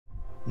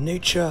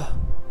Nature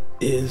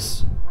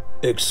is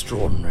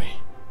extraordinary.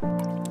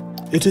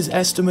 It is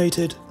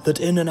estimated that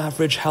in an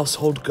average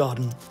household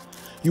garden,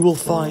 you will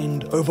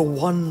find over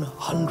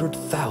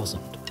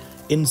 100,000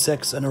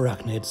 insects and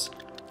arachnids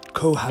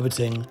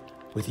cohabiting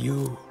with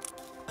you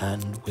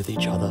and with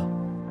each other.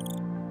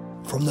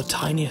 From the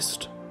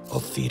tiniest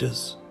of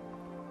feeders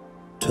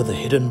to the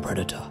hidden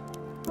predator,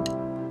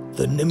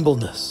 the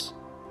nimbleness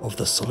of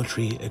the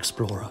solitary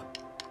explorer,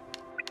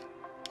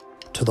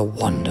 to the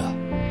wonder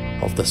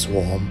of the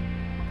swarm,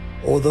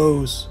 or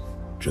those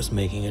just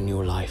making a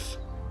new life.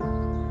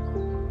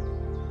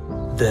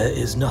 There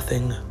is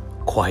nothing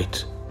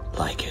quite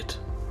like it.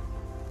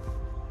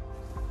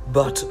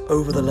 But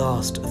over the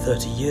last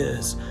 30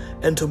 years,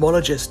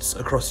 entomologists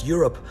across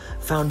Europe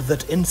found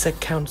that insect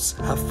counts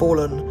have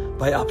fallen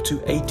by up to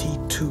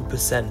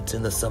 82%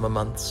 in the summer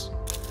months.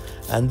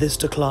 And this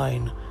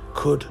decline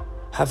could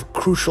have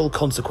crucial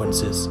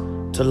consequences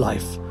to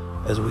life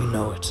as we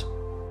know it,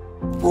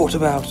 brought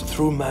about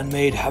through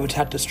man-made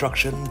habitat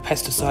destruction,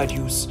 pesticide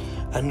use,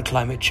 and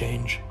climate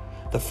change.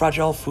 The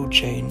fragile food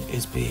chain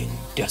is being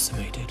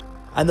decimated,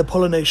 and the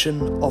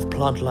pollination of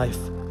plant life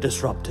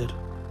disrupted.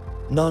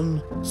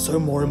 None so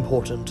more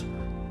important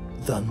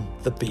than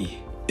the bee.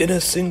 In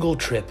a single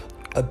trip,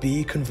 a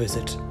bee can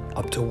visit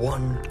up to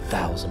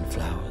 1,000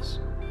 flowers.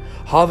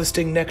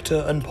 Harvesting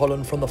nectar and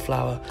pollen from the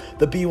flower,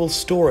 the bee will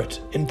store it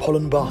in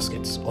pollen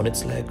baskets on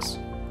its legs.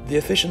 The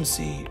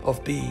efficiency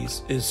of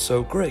bees is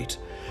so great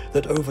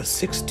that over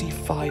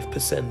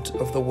 65%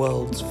 of the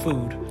world's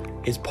food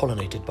is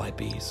pollinated by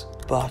bees.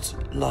 But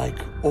like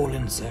all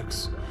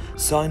insects,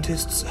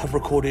 scientists have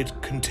recorded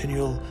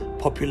continual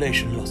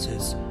population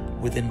losses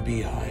within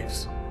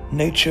beehives.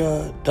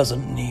 Nature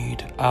doesn't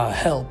need our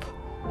help.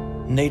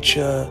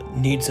 Nature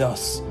needs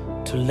us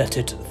to let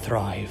it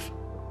thrive.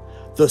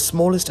 The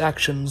smallest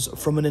actions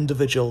from an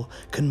individual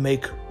can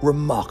make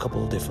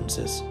remarkable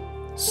differences.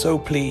 So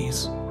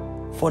please,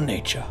 for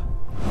nature.